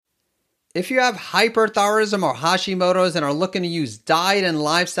If you have hyperthyroidism or Hashimoto's and are looking to use diet and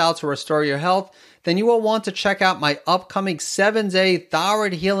lifestyle to restore your health, then you will want to check out my upcoming 7-day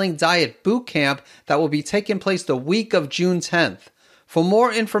Thyroid Healing Diet Bootcamp that will be taking place the week of June 10th. For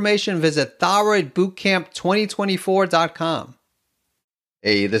more information, visit thyroidbootcamp2024.com.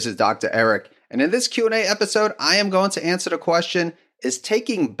 Hey, this is Dr. Eric, and in this Q&A episode, I am going to answer the question, is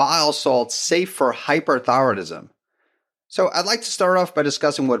taking bile salts safe for hyperthyroidism? So I'd like to start off by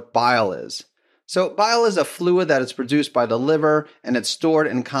discussing what bile is. So bile is a fluid that is produced by the liver and it's stored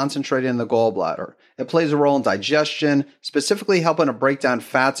and concentrated in the gallbladder. It plays a role in digestion, specifically helping to break down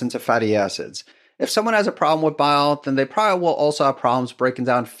fats into fatty acids. If someone has a problem with bile, then they probably will also have problems breaking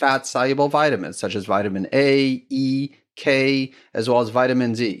down fat-soluble vitamins such as vitamin A, E, K, as well as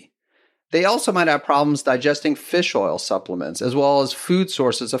vitamin D. They also might have problems digesting fish oil supplements as well as food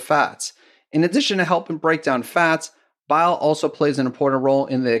sources of fats. In addition to helping break down fats, bile also plays an important role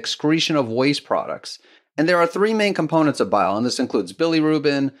in the excretion of waste products. And there are three main components of bile, and this includes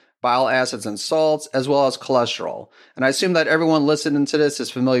bilirubin, bile acids and salts, as well as cholesterol. And I assume that everyone listening to this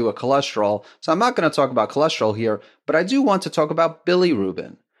is familiar with cholesterol, so I'm not going to talk about cholesterol here, but I do want to talk about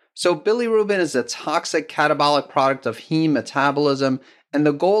bilirubin. So bilirubin is a toxic catabolic product of heme metabolism, and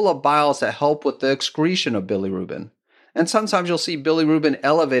the goal of bile is to help with the excretion of bilirubin. And sometimes you'll see bilirubin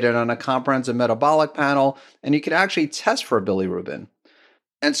elevated on a comprehensive metabolic panel, and you can actually test for bilirubin.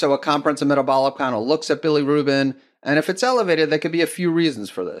 And so a comprehensive metabolic panel looks at bilirubin, and if it's elevated, there could be a few reasons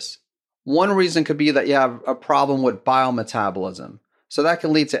for this. One reason could be that you have a problem with bile metabolism. So that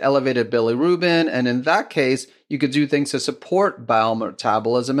can lead to elevated bilirubin, and in that case, you could do things to support bile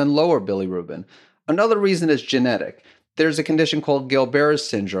metabolism and lower bilirubin. Another reason is genetic. There's a condition called Gilbert's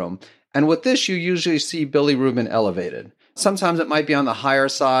syndrome, and with this, you usually see bilirubin elevated. Sometimes it might be on the higher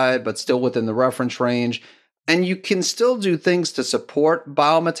side, but still within the reference range. And you can still do things to support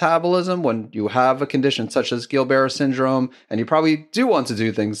bile metabolism when you have a condition such as Gilbert's syndrome, and you probably do want to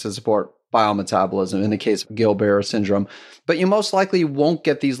do things to support bile metabolism in the case of Gilbert's syndrome. But you most likely won't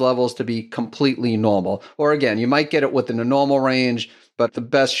get these levels to be completely normal. Or again, you might get it within a normal range, but the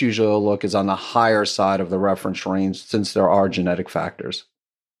best usual look is on the higher side of the reference range since there are genetic factors.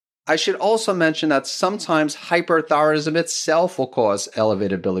 I should also mention that sometimes hyperthyroidism itself will cause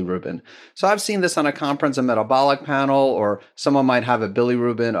elevated bilirubin. So I've seen this on a comprehensive metabolic panel, or someone might have a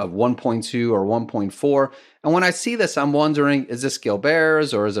bilirubin of 1.2 or 1.4. And when I see this, I'm wondering, is this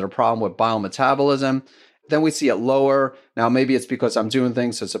Gilbert's or is it a problem with bile metabolism? Then we see it lower. Now, maybe it's because I'm doing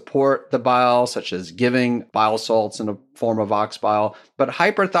things to support the bile, such as giving bile salts in the form of ox bile. But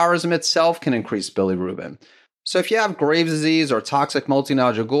hyperthyroidism itself can increase bilirubin. So if you have Graves' disease or toxic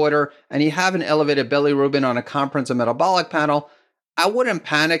multinodular goiter and you have an elevated bilirubin on a comprehensive metabolic panel, I wouldn't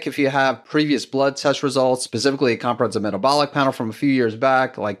panic if you have previous blood test results, specifically a comprehensive metabolic panel from a few years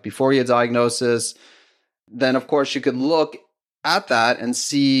back, like before your diagnosis. Then, of course, you could look at that and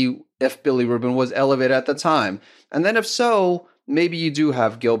see if bilirubin was elevated at the time. And then if so, maybe you do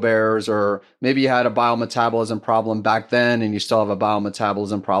have Gilbert's, or maybe you had a bile metabolism problem back then and you still have a bile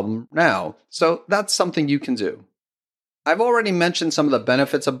metabolism problem now. So that's something you can do. I've already mentioned some of the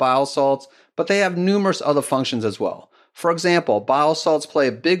benefits of bile salts, but they have numerous other functions as well. For example, bile salts play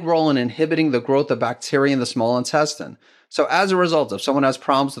a big role in inhibiting the growth of bacteria in the small intestine. So as a result, if someone has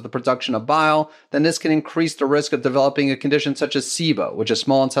problems with the production of bile, then this can increase the risk of developing a condition such as SIBO, which is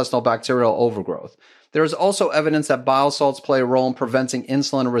small intestinal bacterial overgrowth. There is also evidence that bile salts play a role in preventing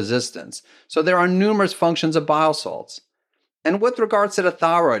insulin resistance. So there are numerous functions of bile salts. And with regards to the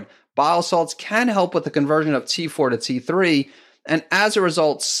thyroid, bile salts can help with the conversion of T4 to T3. And as a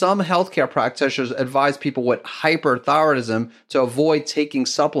result, some healthcare practitioners advise people with hyperthyroidism to avoid taking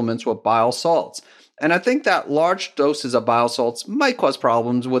supplements with bile salts. And I think that large doses of bile salts might cause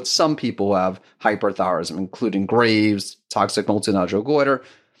problems with some people who have hyperthyroidism, including Graves', toxic multinodular goiter.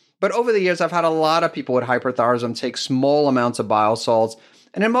 But over the years, I've had a lot of people with hyperthyroidism take small amounts of bile salts,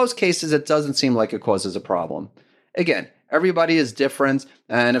 and in most cases, it doesn't seem like it causes a problem. Again, everybody is different,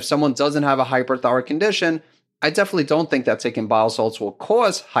 and if someone doesn't have a hyperthyroid condition, I definitely don't think that taking bile salts will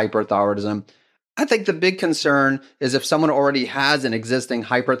cause hyperthyroidism. I think the big concern is if someone already has an existing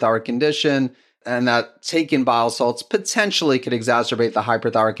hyperthyroid condition, and that taking bile salts potentially could exacerbate the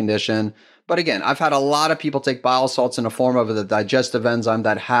hyperthyroid condition. But again, I've had a lot of people take bile salts in the form of the digestive enzyme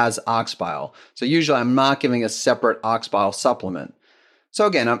that has ox bile. So usually I'm not giving a separate ox bile supplement. So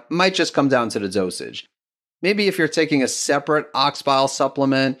again, it might just come down to the dosage. Maybe if you're taking a separate ox bile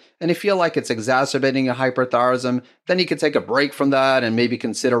supplement and you feel like it's exacerbating your hyperthyroidism, then you could take a break from that and maybe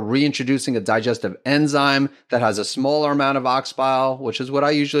consider reintroducing a digestive enzyme that has a smaller amount of ox bile, which is what I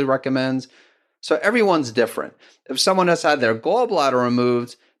usually recommend. So everyone's different. If someone has had their gallbladder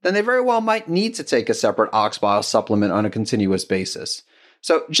removed, then they very well might need to take a separate ox bile supplement on a continuous basis.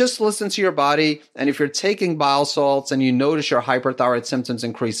 So just listen to your body, and if you're taking bile salts and you notice your hyperthyroid symptoms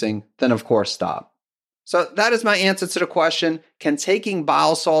increasing, then of course stop. So that is my answer to the question, can taking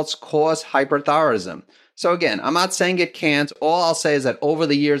bile salts cause hyperthyroidism? So again, I'm not saying it can't. All I'll say is that over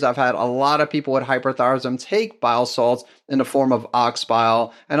the years, I've had a lot of people with hyperthyroidism take bile salts in the form of ox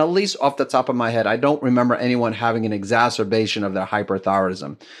bile. And at least off the top of my head, I don't remember anyone having an exacerbation of their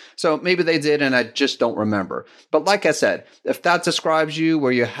hyperthyroidism. So maybe they did and I just don't remember. But like I said, if that describes you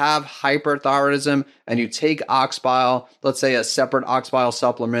where you have hyperthyroidism and you take ox bile, let's say a separate ox bile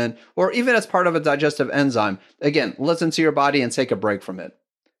supplement, or even as part of a digestive enzyme, again, listen to your body and take a break from it.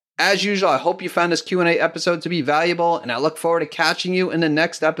 As usual, I hope you found this Q&A episode to be valuable, and I look forward to catching you in the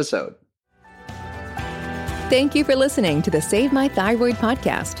next episode. Thank you for listening to the Save My Thyroid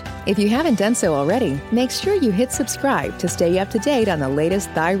podcast. If you haven't done so already, make sure you hit subscribe to stay up to date on the latest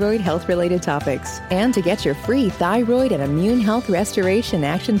thyroid health-related topics. And to get your free thyroid and immune health restoration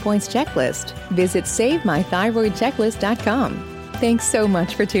action points checklist, visit SaveMyThyroidChecklist.com. Thanks so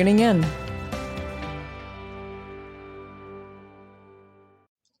much for tuning in.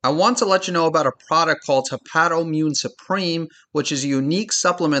 I want to let you know about a product called Hepatoimmune Supreme, which is a unique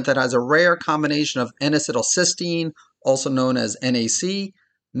supplement that has a rare combination of N-acetylcysteine, also known as NAC,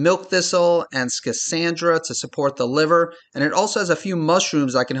 milk thistle, and schisandra to support the liver. And it also has a few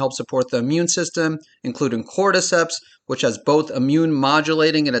mushrooms that can help support the immune system, including cordyceps, which has both immune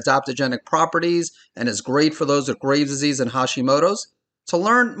modulating and adaptogenic properties and is great for those with Graves' disease and Hashimoto's. To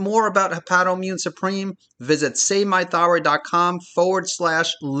learn more about Hepatoimmune Supreme, visit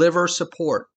SaveMyThyroid.com/liver support.